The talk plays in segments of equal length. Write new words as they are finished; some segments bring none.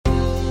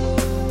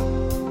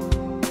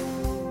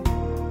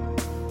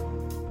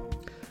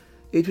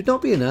It would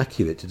not be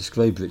inaccurate to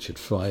describe Richard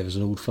Fryer as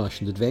an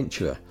old-fashioned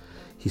adventurer.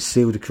 He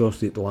sailed across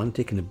the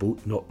Atlantic in a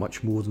boat not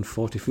much more than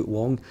 40 foot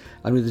long,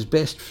 and with his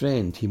best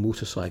friend he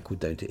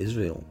motorcycled down to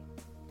Israel.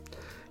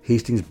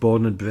 Hastings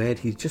born and bred,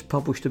 he's just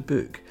published a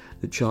book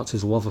that charts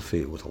his love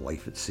affair with a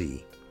life at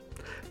sea.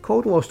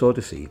 Called Lost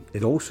Odyssey,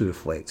 it also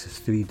reflects his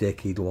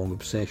 3-decade-long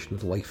obsession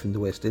with life in the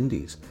West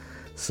Indies,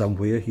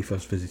 somewhere he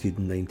first visited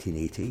in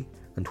 1980,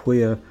 and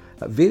where,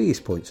 at various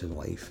points in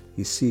life,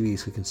 he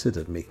seriously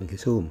considered making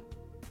his home.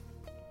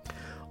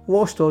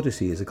 Lost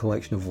Odyssey is a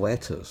collection of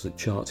letters that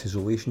charts his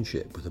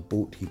relationship with a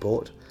boat he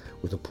bought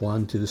with a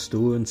plan to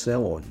restore and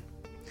sell on.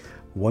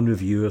 One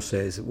reviewer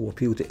says it will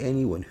appeal to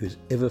anyone who has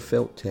ever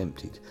felt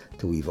tempted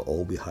to leave it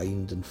all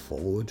behind and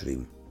follow a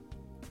dream.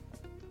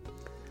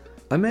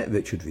 I met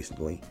Richard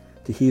recently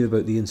to hear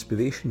about the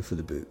inspiration for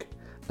the book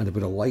and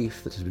about a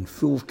life that has been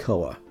full of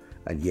colour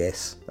and,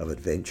 yes, of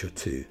adventure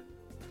too.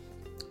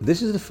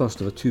 This is the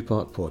first of a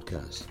 2-part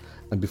podcast,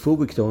 and before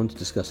we get on to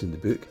discussing the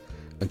book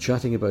and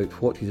chatting about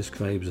what he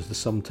describes as the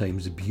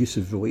sometimes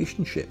abusive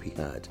relationship he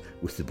had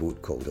with the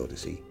boat called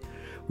Odyssey,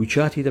 we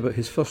chatted about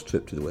his first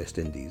trip to the West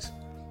Indies,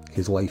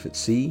 his life at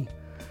sea,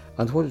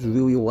 and what it's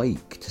really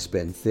like to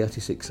spend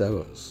 36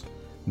 hours,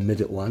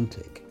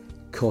 mid-Atlantic,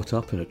 caught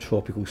up in a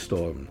tropical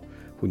storm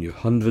when you're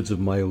hundreds of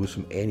miles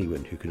from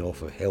anyone who can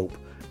offer help,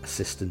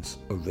 assistance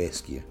or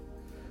rescue.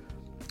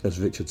 As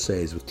Richard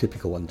says with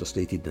typical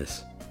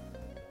understatedness,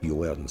 you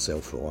learn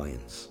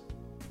self-reliance.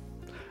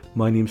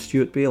 My name's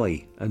Stuart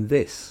Bailey, and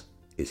this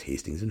is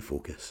Hastings in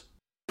Focus.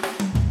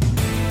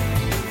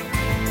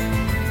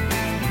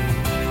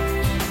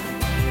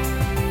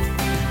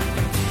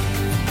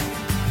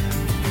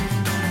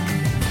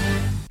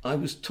 I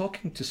was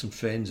talking to some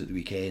friends at the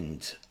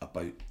weekend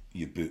about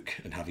your book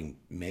and having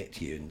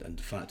met you and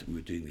the fact that we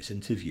were doing this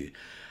interview.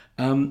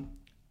 And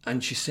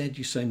she said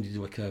you sounded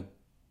like a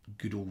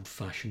good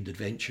old-fashioned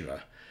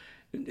adventurer.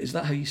 Is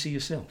that how you see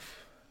yourself?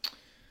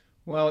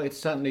 Well, it's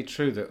certainly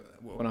true that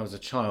when I was a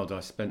child, I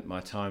spent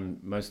my time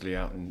mostly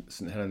out in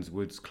St Helens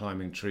Woods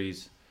climbing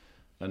trees,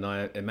 and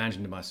I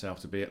imagined myself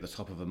to be at the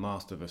top of the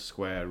mast of a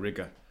square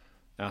rigger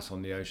out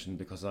on the ocean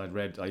because I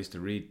used to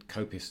read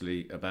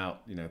copiously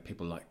about,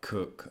 people like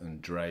Cook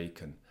and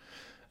Drake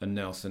and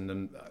Nelson,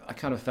 and I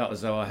kind of felt as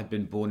though I had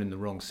been born in the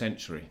wrong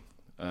century.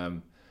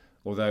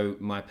 Although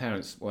my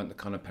parents weren't the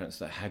kind of parents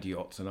that had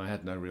yachts, and I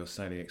had no real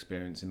sailing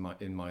experience in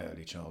my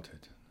early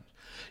childhood.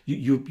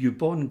 You're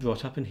born and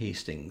brought up in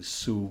Hastings,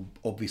 so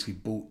obviously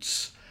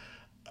boats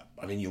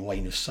are in your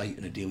line of sight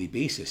on a daily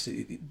basis.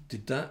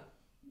 Did that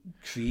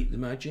create the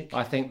magic?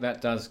 I think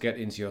that does get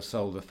into your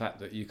soul, the fact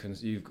that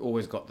you've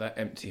always got that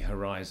empty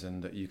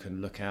horizon that you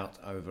can look out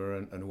over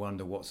and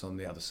wonder what's on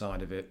the other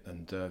side of it.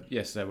 And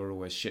yes, there were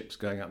always ships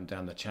going up and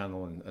down the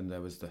channel, and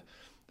there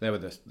were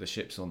the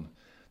ships on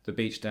the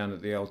beach down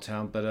at the old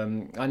town, but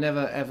I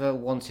never ever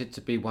wanted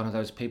to be one of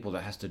those people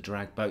that has to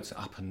drag boats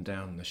up and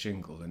down the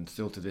shingle. And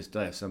still to this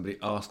day, if somebody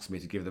asks me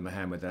to give them a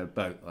hand with their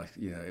boat,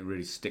 it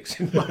really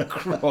sticks in my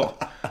craw.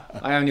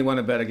 I only want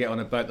to be able to get on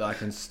a boat that I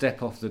can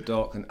step off the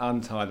dock and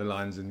untie the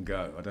lines and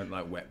go. I don't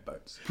like wet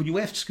boats. When you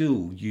left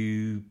school,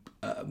 you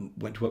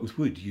went to work with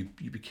wood. You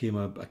became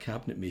a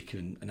cabinet maker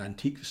and an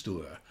antique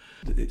restorer.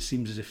 It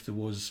seems as if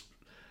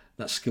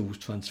that skill was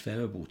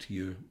transferable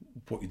to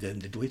what you then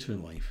did later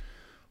in life.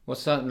 Well,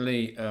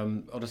 certainly,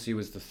 Odyssey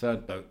was the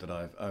third boat that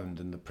I've owned,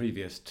 and the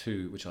previous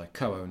two, which I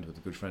co-owned with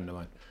a good friend of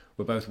mine,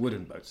 were both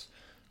wooden boats.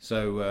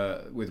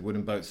 So with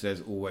wooden boats,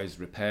 there's always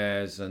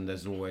repairs and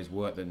there's always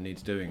work that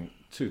needs doing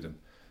to them.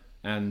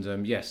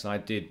 And yes, I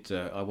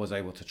was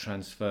able to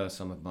transfer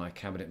some of my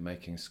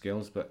cabinet-making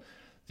skills, but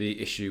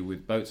the issue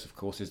with boats, of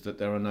course, is that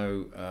there are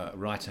no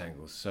right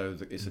angles. So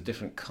it's a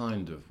different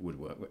kind of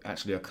woodwork,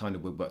 actually a kind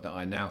of woodwork that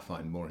I now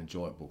find more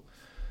enjoyable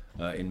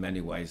in many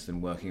ways than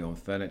working on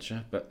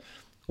furniture. But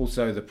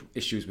also, the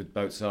issues with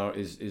boats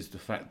is the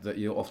fact that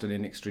you're often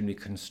in extremely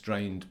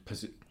constrained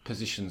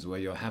positions where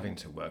you're having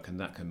to work, and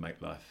that can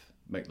make life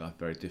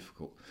very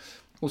difficult.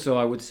 Also,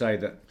 I would say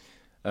that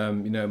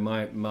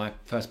my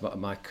first part of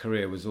my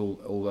career was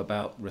all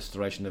about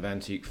restoration of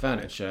antique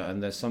furniture,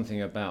 and there's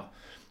something about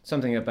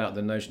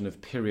the notion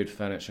of period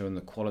furniture and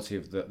the quality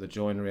of the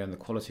joinery and the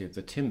quality of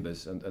the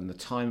timbers and the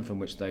time from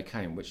which they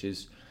came, which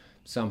is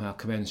somehow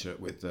commensurate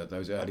with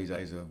those early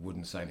days of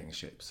wooden sailing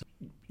ships.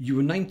 You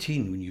were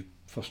 19 when you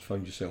first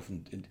found yourself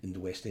in the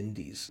West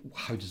Indies.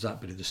 How does that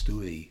bit of the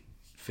story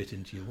fit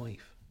into your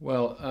life?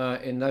 Well,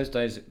 in those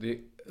days, the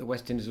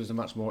West Indies was a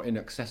much more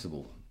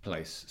inaccessible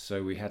place.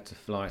 So we had to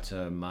fly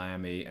to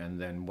Miami and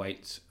then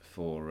wait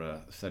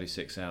for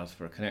 36 hours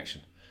for a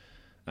connection,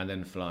 and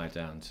then fly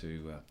down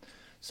to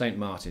St.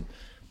 Martin.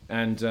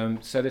 And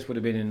so this would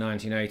have been in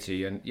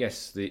 1980, and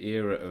yes, the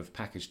era of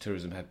package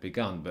tourism had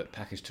begun, but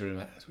package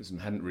tourism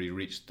hadn't really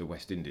reached the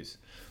West Indies.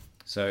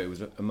 So it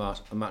was a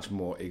much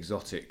more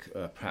exotic,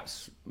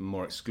 perhaps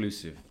more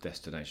exclusive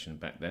destination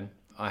back then.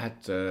 I had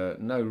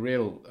no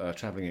real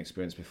travelling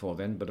experience before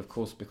then, but of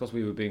course, because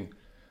we were being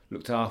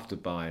looked after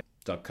by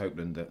Doug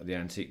Copeland, the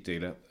antique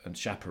dealer, and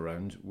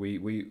chaperoned, we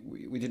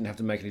didn't have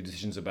to make any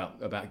decisions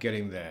about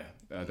getting there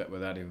that were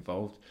that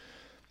involved.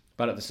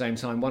 But at the same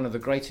time, one of the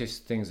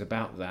greatest things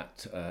about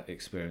that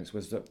experience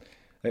was that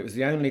it was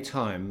the only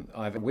time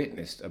I've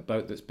witnessed a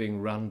boat that's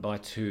being run by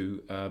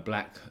two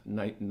black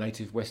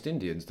native West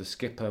Indians. The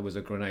skipper was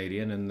a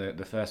Grenadian, and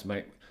the first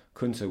mate,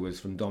 Kunta, was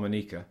from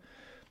Dominica.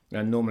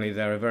 And normally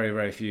there are very,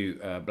 very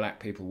few black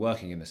people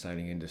working in the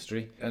sailing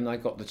industry. And I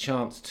got the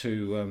chance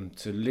to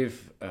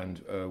live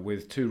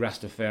with two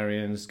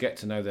Rastafarians, get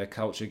to know their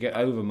culture, get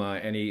over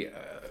any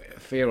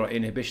fear or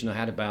inhibition I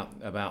had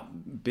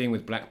about being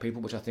with black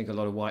people, which I think a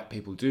lot of white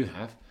people do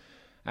have.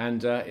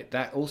 And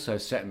that also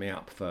set me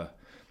up for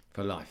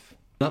life.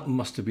 That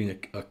must have been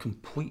a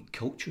complete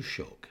culture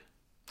shock.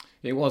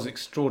 It was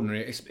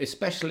extraordinary,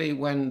 especially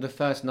when the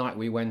first night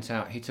we went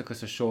out, he took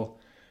us ashore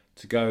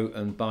to go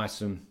and buy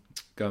some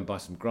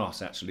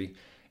grass, actually,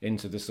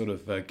 into the sort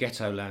of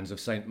ghetto lands of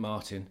St.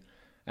 Martin.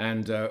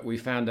 And we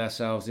found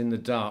ourselves in the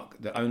dark,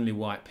 the only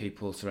white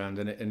people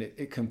surrounding it, and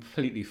it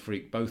completely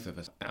freaked both of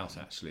us out,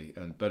 actually.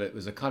 But it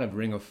was a kind of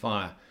ring of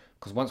fire,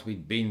 because once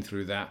we'd been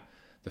through that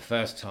the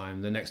first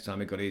time, the next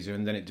time it got easier,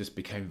 and then it just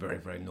became very,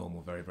 very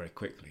normal very, very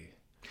quickly.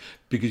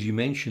 Because you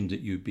mentioned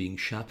that you being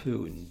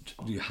chaperoned,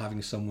 you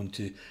having someone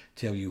to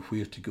tell you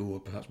where to go, or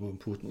perhaps more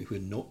importantly, where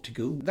not to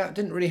go. That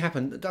didn't really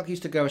happen. Doug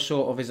used to go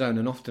ashore of his own,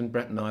 and often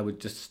Brett and I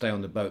would just stay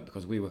on the boat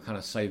because we were kind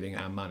of saving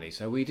our money.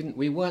 So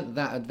we weren't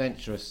that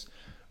adventurous,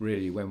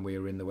 really, when we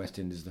were in the West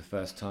Indies the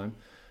first time.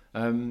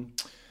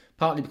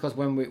 Partly because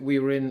when we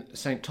were in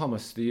St.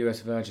 Thomas, the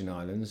US Virgin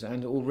Islands,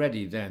 and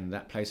already then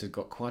that place had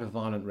got quite a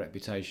violent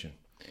reputation.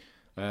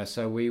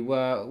 So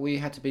we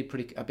had to be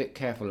a bit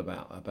careful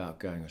about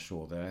going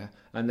ashore there.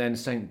 And then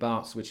St.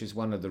 Bart's, which is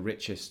one of the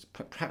richest,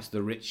 perhaps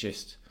the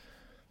richest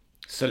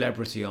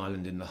celebrity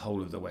island in the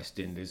whole of the West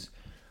Indies,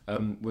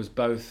 was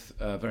both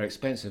very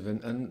expensive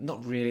and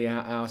not really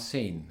our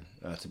scene,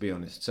 to be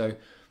honest. So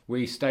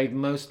we stayed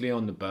mostly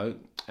on the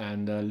boat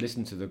and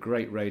listened to the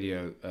great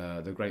radio,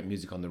 the great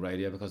music on the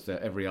radio, because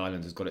every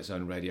island has got its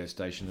own radio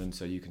station, and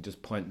so you can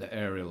just point the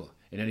aerial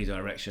in any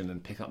direction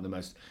and pick up the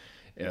most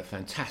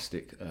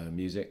fantastic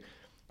music.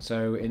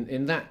 So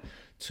in that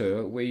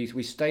tour,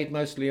 we stayed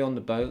mostly on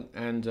the boat,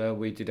 and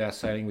we did our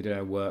sailing, we did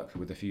our work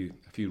with a few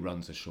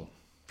runs ashore.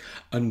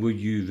 And were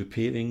you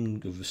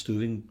repairing or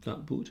restoring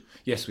that boat?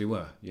 Yes, we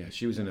were. Yeah,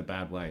 she was in a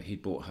bad way.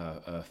 He'd bought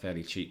her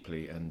fairly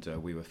cheaply, and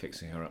we were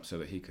fixing her up so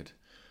that he could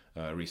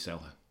resell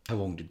her. How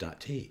long did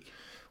that take?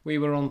 We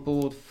were on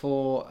board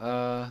for,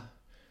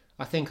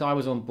 I think I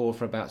was on board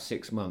for about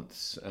 6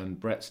 months, and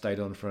Brett stayed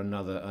on for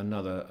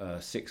another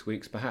 6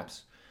 weeks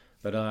perhaps.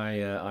 But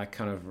I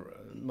kind of,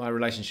 my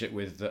relationship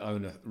with the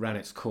owner ran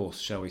its course,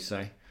 shall we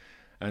say.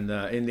 And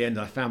in the end,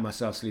 I found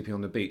myself sleeping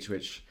on the beach,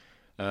 which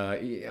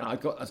I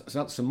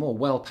got some more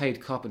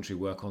well-paid carpentry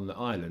work on the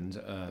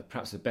island,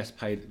 perhaps the best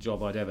paid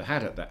job I'd ever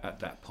had at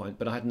that point,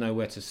 but I had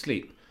nowhere to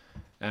sleep.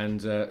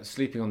 And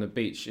sleeping on the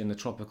beach in the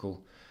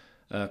tropical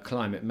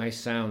climate may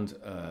sound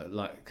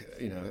like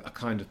a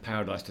kind of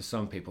paradise to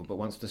some people, but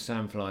once the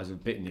sandflies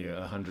have bitten you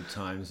 100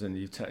 times, and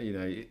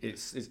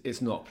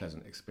it's not a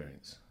pleasant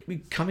experience. I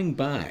mean, coming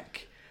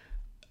back,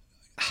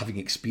 having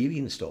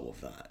experienced all of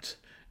that,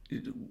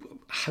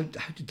 how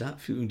did that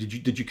feel?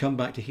 Did you come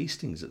back to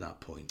Hastings at that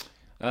point?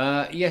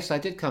 Yes, I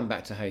did come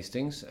back to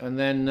Hastings, and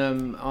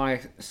then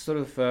I sort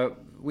of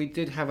we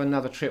did have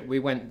another trip. We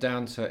went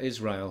down to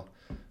Israel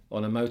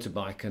on a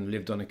motorbike and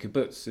lived on a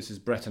kibbutz. This is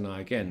Brett and I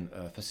again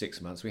for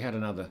 6 months. We had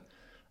another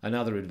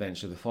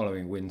adventure the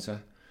following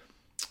winter,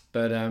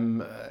 but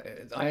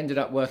I ended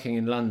up working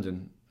in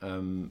London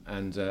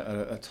and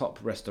a top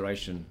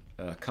restoration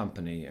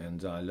company,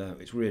 and I learned,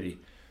 which really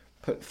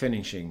put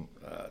finishing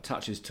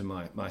touches to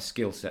my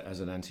skill set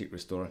as an antique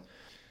restorer.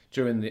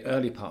 During the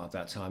early part of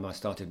that time, I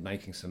started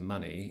making some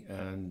money,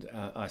 and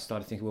I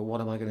started thinking, well,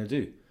 what am I going to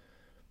do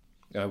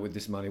with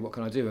this money? What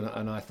can I do?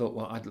 And I thought,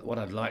 well, what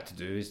I'd like to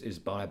do is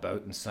buy a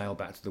boat and sail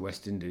back to the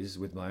West Indies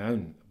with my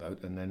own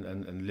boat, and then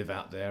and live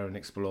out there and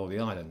explore the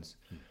islands.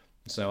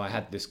 So I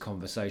had this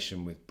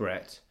conversation with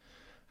Brett,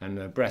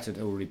 and Brett had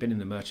already been in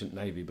the Merchant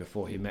Navy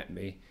before he met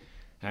me,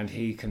 and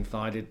he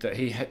confided that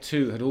he had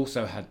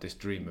also had this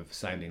dream of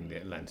sailing the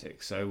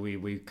Atlantic. So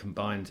we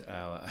combined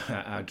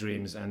our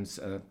dreams and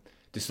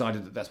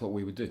decided that that's what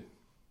we would do.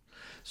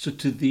 So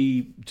to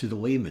the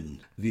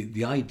layman,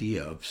 the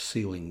idea of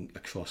sailing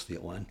across the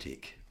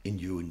Atlantic in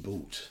your own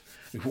boat,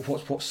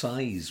 what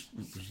size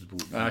was the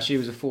boat? She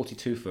was a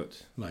 42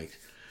 foot. Right.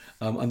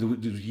 And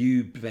there was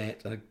you,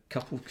 Brett, and a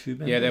couple of crew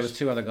members? Yeah, there was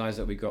 2 other guys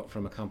that we got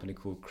from a company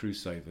called Crew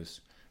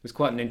Savers. It was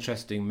quite an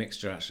interesting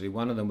mixture, actually.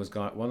 One of them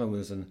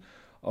was an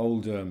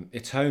old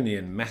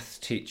Etonian maths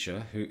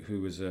teacher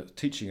who was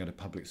teaching at a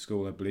public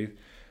school, I believe,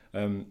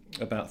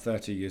 about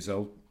 30 years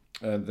old.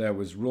 There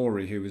was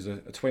Rory, who was a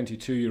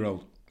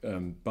 22-year-old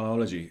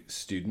biology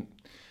student,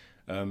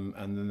 and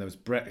then there was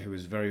Brett, who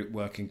was very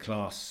working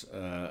class,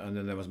 and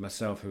then there was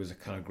myself, who was a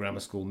kind of grammar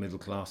school middle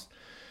class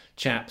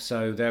chap.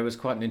 So there was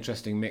quite an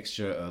interesting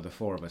mixture, the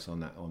 4 of us on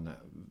that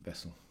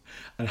vessel.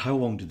 And how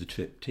long did the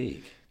trip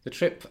take? the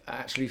trip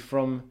actually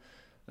from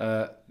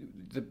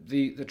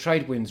the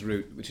trade winds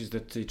route, which is the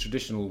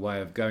traditional way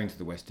of going to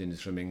the West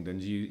Indies from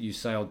England. You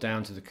sail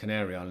down to the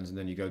Canary Islands and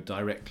then you go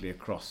directly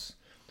across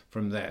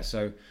from there.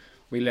 So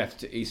we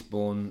left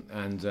Eastbourne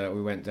and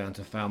we went down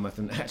to Falmouth.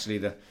 And actually,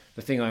 the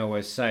thing I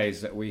always say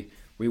is that we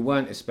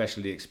weren't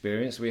especially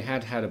experienced. We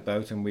had a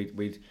boat and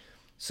we'd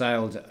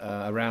sailed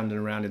around and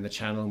around in the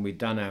Channel, and we'd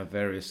done our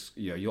various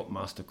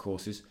yachtmaster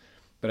courses.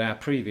 But our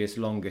previous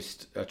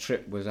longest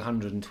trip was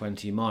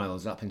 120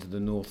 miles up into the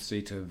North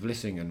Sea to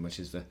Vlissingen, which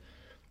is the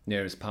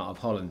nearest part of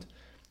Holland.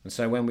 And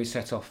so when we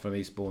set off from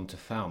Eastbourne to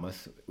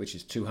Falmouth, which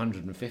is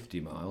 250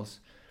 miles,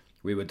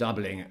 we were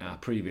doubling our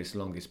previous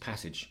longest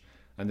passage.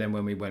 And then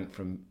when we went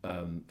from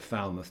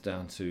Falmouth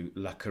down to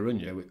La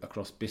Coruña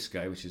across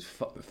Biscay, which is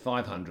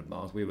 500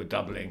 miles, we were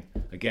doubling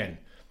again.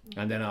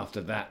 And then after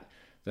that,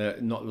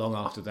 not long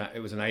after that, it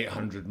was an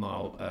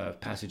 800-mile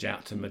passage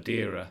out to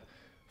Madeira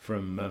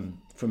from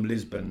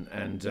Lisbon,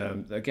 and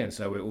again,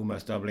 so we're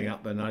almost doubling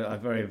up. And I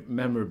very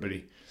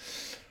memorably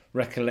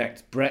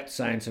recollect Brett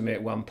saying to me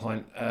at one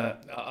point,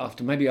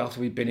 after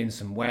we'd been in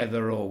some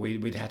weather or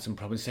we'd had some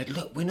problems, said,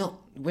 "Look,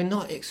 we're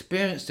not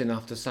experienced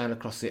enough to sail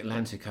across the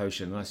Atlantic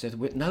Ocean." And I said,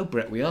 "No,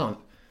 Brett, we aren't.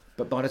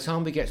 But by the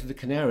time we get to the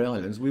Canary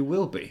Islands, we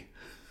will be."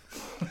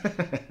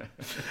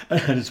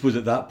 And I suppose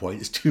at that point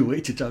it's too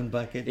late to turn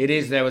back in. It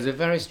is. There was a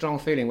very strong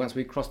feeling once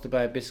we crossed the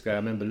Bay of Biscay. I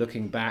remember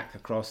looking back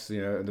across,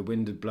 the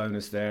wind had blown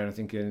us there, and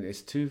thinking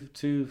it's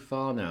too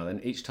far now.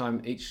 And each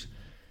time, each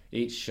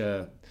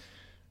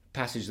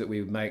passage that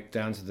we would make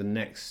down to the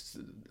next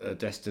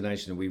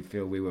destination, we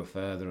feel we were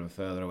further and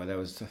further away. There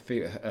was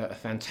a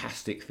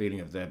fantastic feeling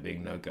of there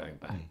being no going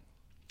back.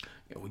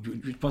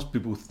 Which must be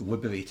both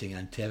liberating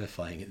and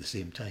terrifying at the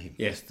same time.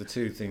 Yes, the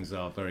two things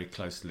are very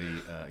closely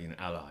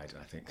allied,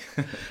 I think.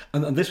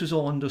 and this was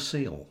all under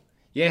sail?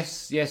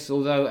 Yes,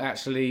 although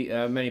actually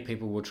many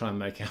people will try and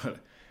make out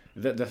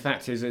that the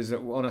fact is that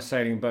on a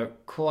sailing boat,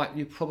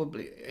 you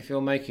probably, if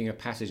you're making a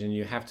passage and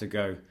you have to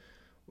go,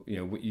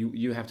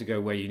 you have to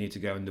go where you need to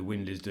go and the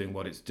wind is doing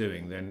what it's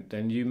doing,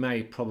 then you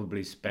may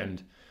probably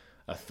spend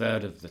a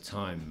third of the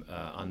time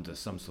under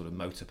some sort of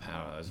motor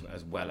power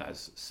as well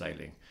as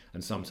sailing.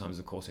 And sometimes,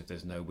 of course, if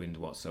there's no wind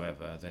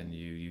whatsoever, then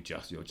you're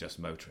just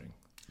motoring.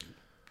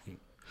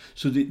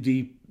 So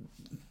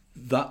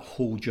that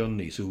whole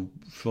journey, so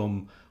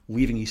from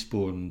leaving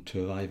Eastbourne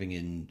to arriving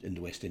in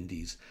the West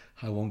Indies,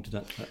 how long did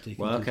that take?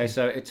 Well, okay,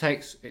 so it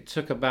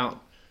took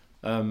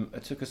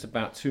us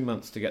about 2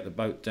 months to get the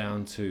boat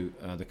down to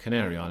the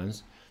Canary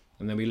Islands,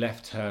 and then we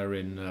left her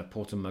in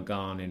Porto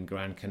Magan in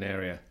Gran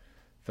Canaria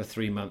for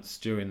 3 months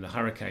during the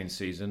hurricane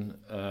season,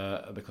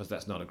 because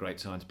that's not a great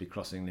time to be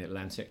crossing the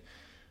Atlantic.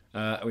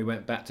 We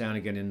went back down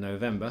again in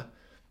November,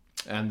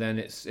 and then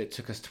it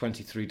took us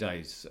 23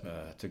 days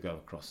to go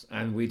across.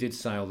 And we did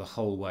sail the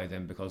whole way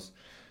then because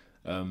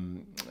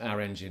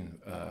our engine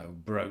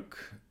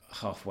broke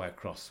halfway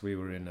across. We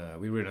were in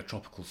a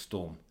tropical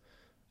storm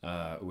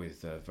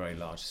with very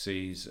large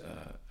seas,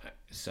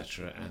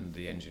 etc. And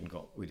the engine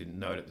we didn't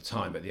know it at the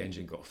time, but the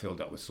engine got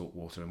filled up with salt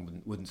water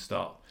and wouldn't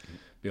start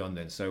beyond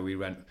then. So we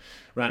ran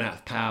out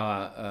of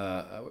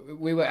power.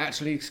 We were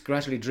actually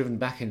gradually driven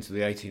back into the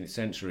 18th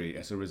century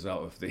as a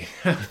result of the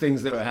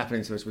things that were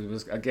happening to us, which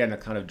was, again, a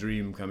kind of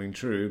dream coming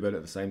true, but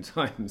at the same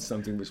time,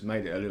 something which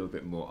made it a little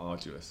bit more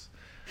arduous.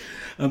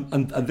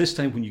 And this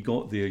time when you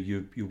got there,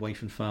 your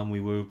wife and family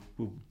were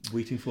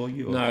waiting for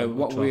you? No,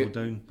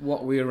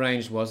 what we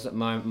arranged was that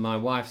my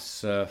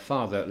wife's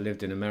father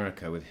lived in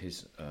America with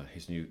his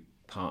new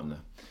partner.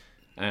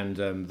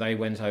 And they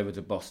went over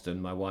to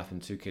Boston. My wife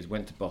and 2 kids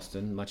went to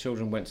Boston. My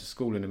children went to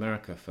school in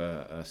America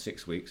for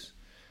 6 weeks.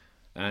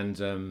 And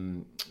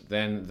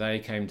then they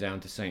came down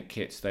to St.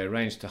 Kitts. They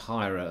arranged to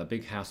hire a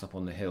big house up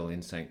on the hill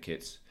in St.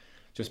 Kitts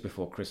just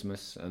before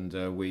Christmas. And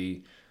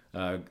we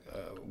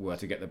were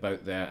to get the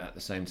boat there at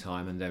the same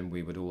time. And then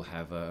we would all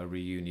have a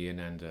reunion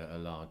and a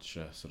large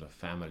sort of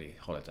family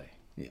holiday.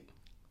 Yeah.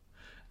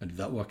 And did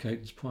that work out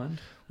as planned?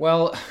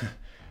 Well...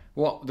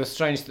 What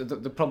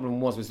the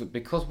problem was that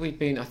because we'd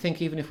been, I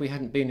think even if we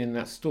hadn't been in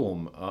that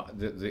storm,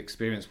 the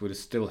experience would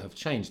still have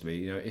changed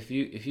me. If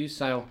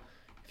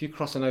you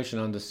cross an ocean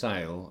under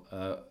sail,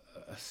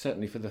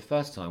 certainly for the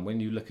first time, when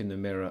you look in the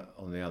mirror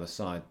on the other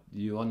side,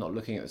 you are not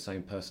looking at the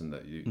same person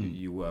that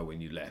you were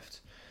when you left.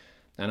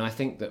 And I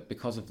think that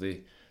because of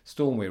the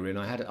storm we were in,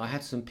 I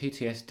had some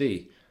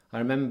PTSD. I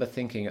remember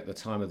thinking at the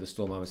time of the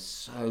storm, I was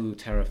so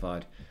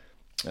terrified.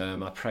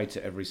 I prayed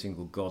to every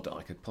single god that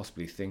I could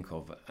possibly think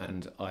of,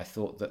 and I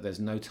thought that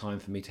there's no time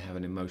for me to have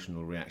an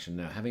emotional reaction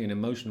now. Having an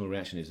emotional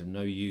reaction is of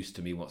no use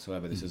to me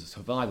whatsoever. This is a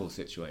survival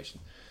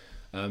situation.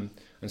 And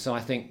so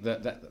I think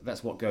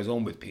that's what goes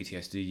on with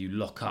PTSD. You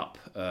lock up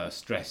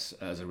stress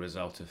as a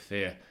result of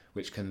fear,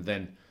 which can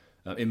then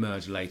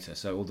emerge later.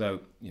 So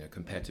although,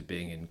 compared to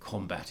being in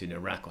combat in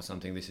Iraq or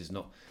something, this is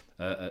not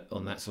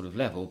on that sort of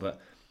level,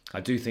 but I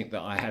do think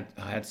that I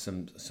had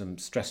some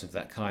stress of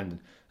that kind,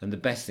 and the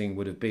best thing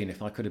would have been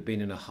if I could have been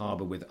in a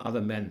harbour with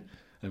other men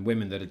and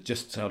women that had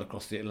just sailed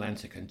across the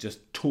Atlantic and just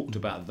talked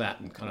about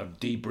that and kind of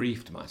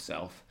debriefed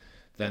myself.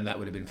 then that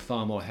would have been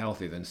far more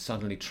healthy than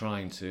suddenly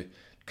trying to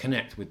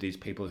connect with these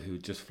people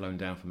who'd just flown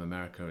down from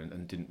America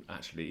and didn't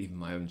actually, even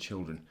my own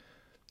children,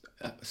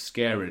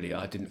 scarily,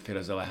 I didn't feel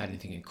as though I had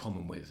anything in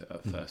common with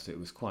at first. It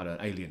was quite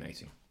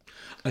alienating.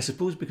 I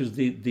suppose because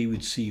they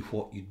would see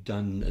what you'd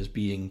done as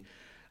being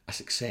a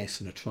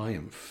success and a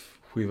triumph,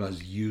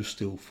 whereas you're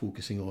still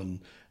focusing on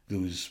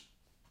those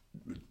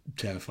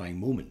terrifying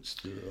moments.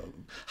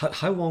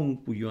 How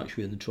long were you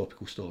actually in the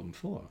tropical storm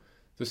for?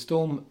 The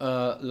storm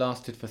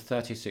lasted for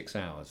 36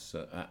 hours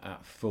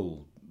at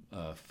full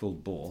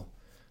bore,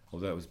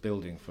 although it was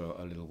building for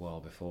a little while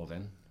before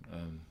then.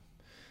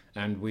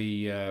 And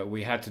we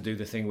had to do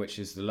the thing which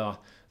is the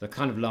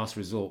kind of last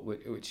resort,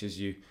 which is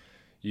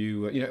you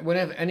know,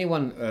 whenever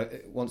anyone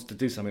wants to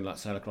do something like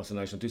sail across an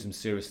ocean or do some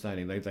serious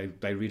sailing,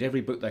 they read every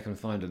book they can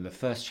find, and the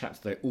first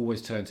chapter they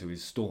always turn to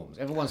is storms.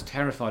 Everyone's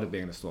terrified of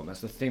being in a storm.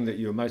 That's the thing that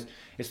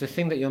it's the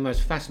thing that you're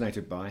most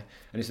fascinated by,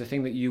 and it's the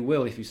thing that you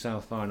will, if you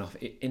sail far enough,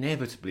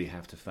 inevitably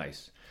have to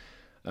face.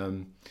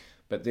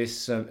 But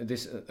this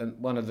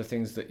one of the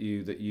things that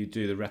you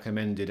do, the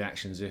recommended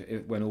actions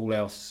when all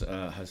else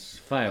has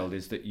failed,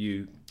 is that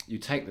you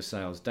take the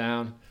sails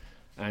down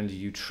and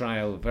you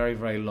trail very,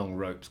 very long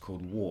ropes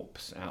called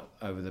warps out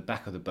over the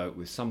back of the boat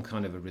with some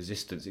kind of a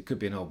resistance. It could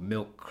be an old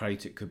milk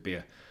crate, it could be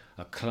a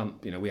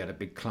clump. You know, we had a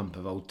big clump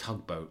of old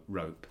tugboat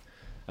rope,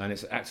 and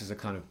it acts as a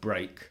kind of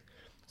brake,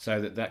 so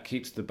that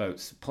keeps the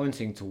boats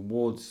pointing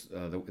towards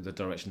the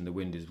direction the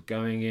wind is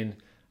going in.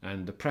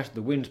 And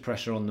the wind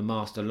pressure on the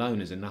mast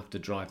alone is enough to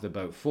drive the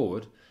boat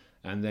forward,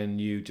 and then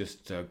you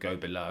just go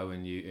below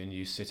and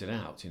you sit it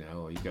out, you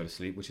know, or you go to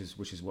sleep, which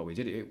is what we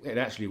did. It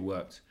actually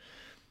worked.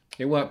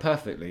 It worked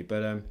perfectly,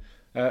 but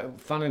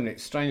funnily,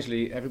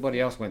 strangely,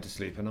 everybody else went to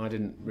sleep, and I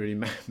didn't really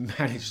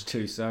manage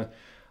to. So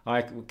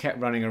I kept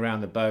running around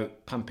the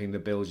boat, pumping the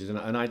bilges,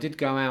 and I did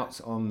go out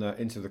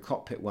into the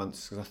cockpit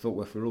once because I thought,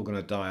 well, if we're all going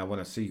to die, I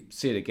want to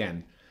see it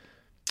again.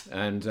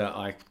 And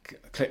I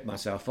clipped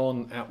myself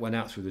on, went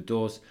out through the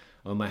doors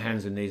on my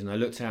hands and knees, and I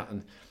looked out,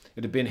 and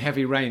it had been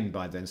heavy rain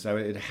by then, so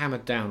it had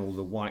hammered down all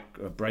the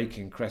white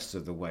breaking crests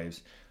of the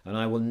waves, and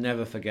I will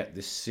never forget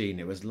this scene.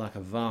 It was like a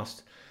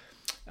vast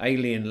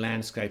alien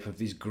landscape of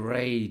these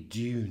grey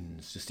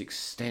dunes just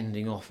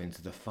extending off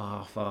into the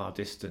far, far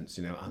distance,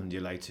 you know,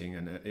 undulating,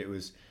 and it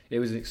was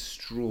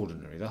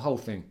extraordinary. The whole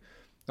thing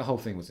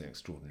was an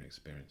extraordinary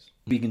experience.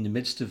 Being in the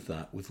midst of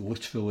that with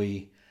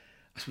literally,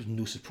 I suppose,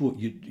 no support,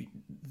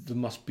 there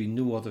must be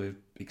no other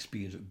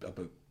experience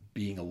about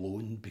being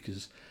alone,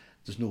 because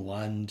there's no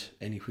land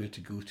anywhere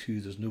to go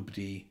to,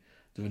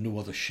 there are no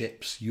other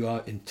ships, you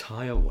are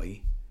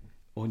entirely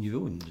on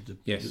your own.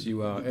 Yes,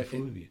 you are,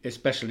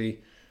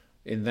 especially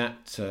in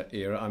that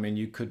era. I mean,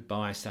 you could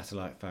buy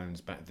satellite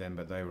phones back then,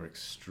 but they were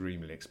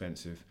extremely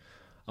expensive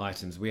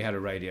items. We had a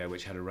radio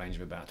which had a range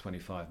of about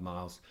 25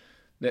 miles.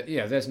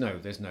 Yeah, there's no.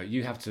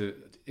 You have to,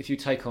 if you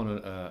take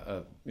on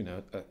a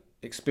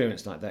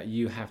experience like that,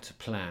 you have to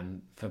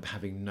plan for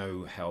having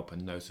no help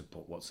and no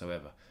support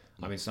whatsoever.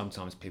 I mean,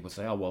 sometimes people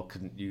say, "Oh, well,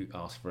 couldn't you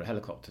ask for a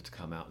helicopter to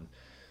come out?" And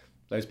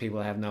those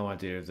people have no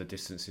idea of the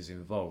distances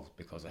involved,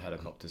 because a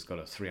helicopter's got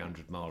a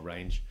 300-mile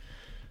range.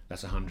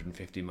 That's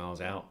 150 miles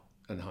out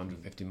and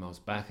 150 miles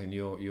back, and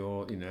you're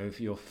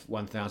if you're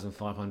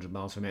 1,500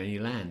 miles from any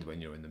land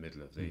when you're in the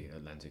middle of the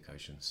Atlantic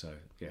Ocean. So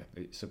yeah,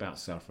 it's about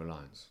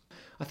self-reliance.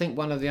 I think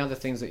one of the other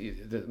things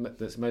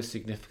that's most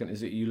significant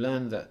is that you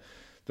learn that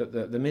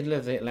the middle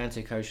of the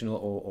Atlantic Ocean,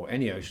 or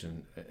any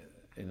ocean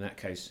in that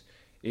case,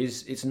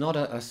 it's not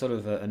a sort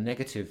of a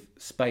negative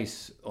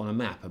space on a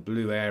map, a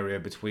blue area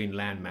between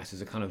land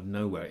masses, a kind of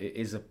nowhere. It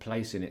is a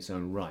place in its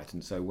own right,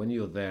 and so when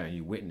you're there and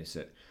you witness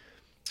it,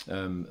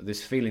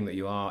 this feeling that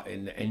you are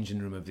in the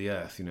engine room of the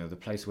earth, you know, the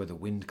place where the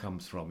wind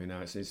comes from, you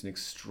know, it's an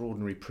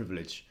extraordinary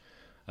privilege,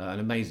 an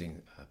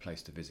amazing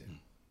place to visit.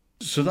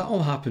 So that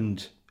all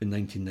happened in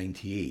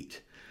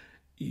 1998.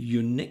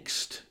 Your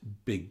next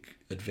big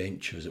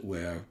adventure, as it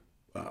were,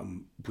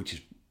 which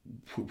is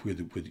where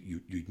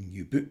your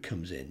new book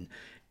comes in,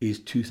 is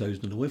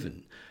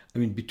 2011. I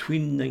mean,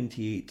 between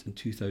 98 and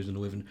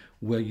 2011,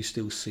 were you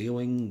still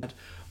sailing,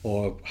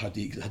 or had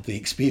the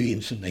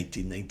experience in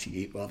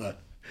 1998 rather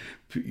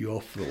put you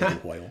off for a little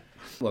while?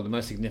 Well, the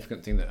most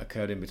significant thing that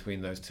occurred in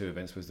between those two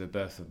events was the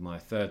birth of my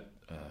third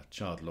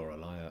child,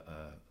 Lorelei,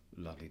 a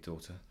lovely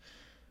daughter.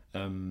 I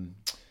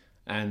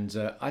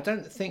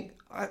don't think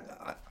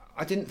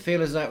I didn't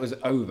feel as though it was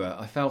over.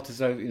 I felt as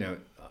though, you know,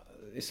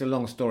 it's a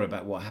long story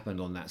about what happened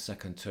on that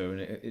second tour,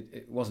 and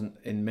it wasn't,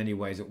 in many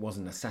ways, it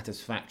wasn't a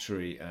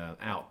satisfactory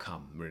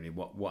outcome, really,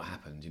 what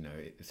happened. You know,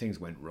 things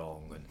went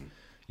wrong, and,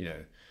 you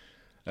know,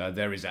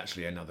 there is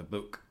actually another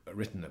book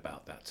written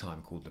about that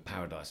time called The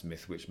Paradise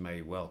Myth, which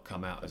may well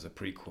come out as a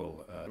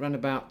prequel. Around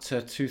about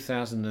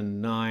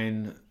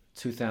 2009,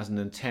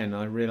 2010,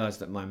 I realised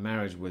that my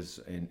marriage was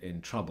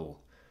in trouble.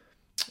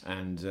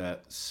 And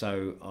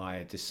so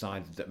I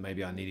decided that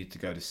maybe I needed to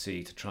go to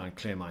sea to try and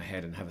clear my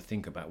head and have a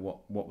think about what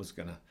I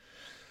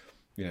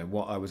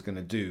was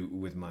gonna do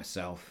with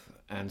myself.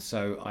 And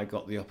so I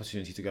got the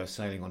opportunity to go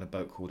sailing on a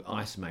boat called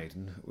Ice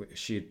Maiden.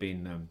 She had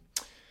been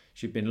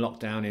she'd been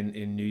locked down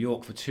in New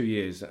York for 2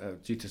 years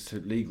due to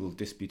legal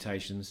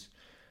disputations,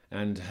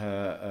 and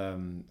her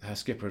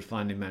skipper had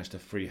finally managed to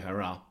free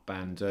her up,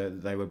 and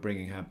they were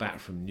bringing her back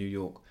from New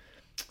York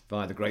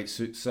via the Great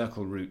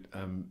Circle route,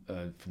 from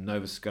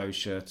Nova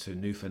Scotia to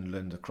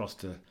Newfoundland, across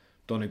to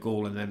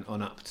Donegal, and then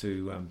on up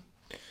to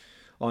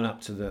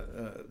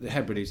the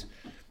Hebrides.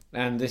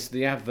 And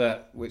the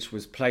advert which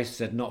was placed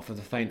said not for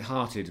the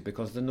faint-hearted,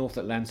 because the North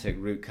Atlantic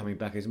route coming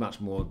back is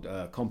much more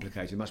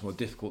complicated, much more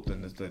difficult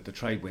than the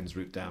trade winds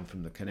route down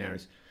from the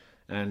Canaries.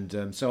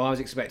 And so I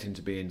was expecting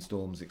to be in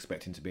storms,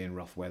 expecting to be in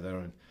rough weather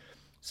and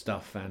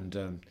stuff,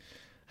 and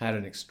had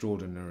an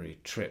extraordinary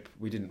trip.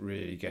 We didn't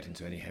really get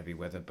into any heavy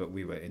weather, but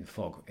we were in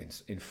fog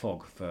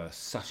for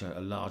such a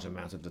large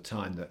amount of the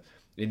time that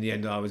in the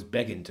end I was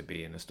begging to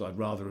be in a storm. I'd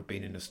rather have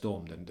been in a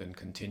storm than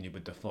continue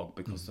with the fog,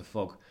 because the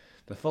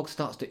fog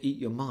starts to eat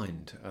your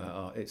mind.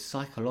 It's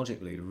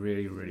psychologically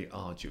really, really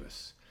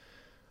arduous.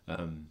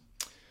 But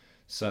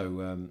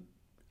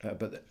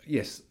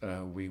yes,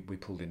 we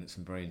pulled in at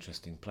some very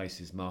interesting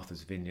places.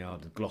 Martha's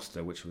Vineyard,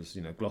 Gloucester, which was,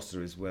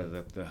 Gloucester is where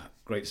the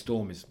Great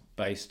Storm is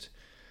based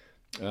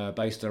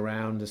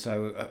around.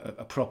 So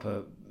a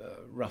proper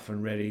rough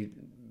and ready,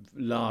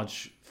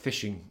 large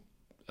fishing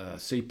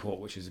seaport,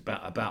 which is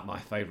about my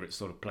favourite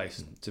sort of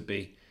place to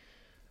be.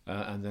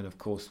 And then, of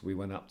course, we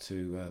went up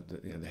to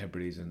the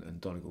Hebrides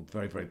and Donegal.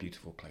 Very, very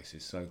beautiful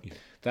places. So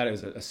that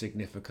is a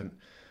significant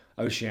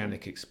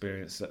oceanic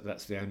experience.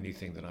 That's the only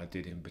thing that I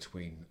did in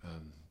between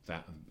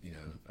that and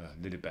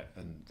Lillibet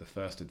and the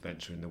first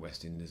adventure in the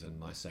West Indies and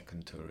my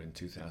second tour in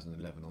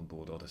 2011 on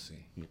board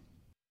Odyssey. Yeah.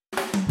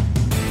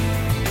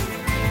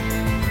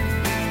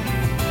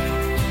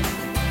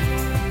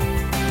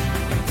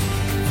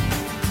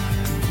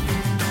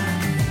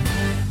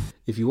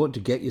 If you want to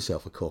get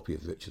yourself a copy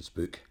of Richard's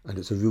book, and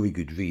it's a really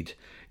good read,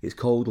 it's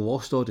called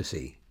Lost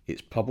Odyssey.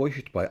 It's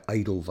published by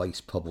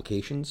Edelweiss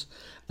Publications,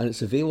 and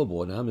it's available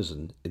on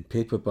Amazon in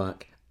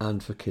paperback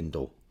and for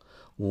Kindle.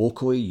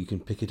 Locally, you can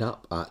pick it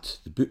up at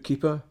The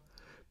Bookkeeper,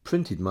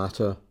 Printed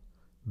Matter,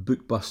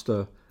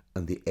 Bookbuster,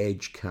 and The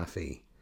Edge Cafe.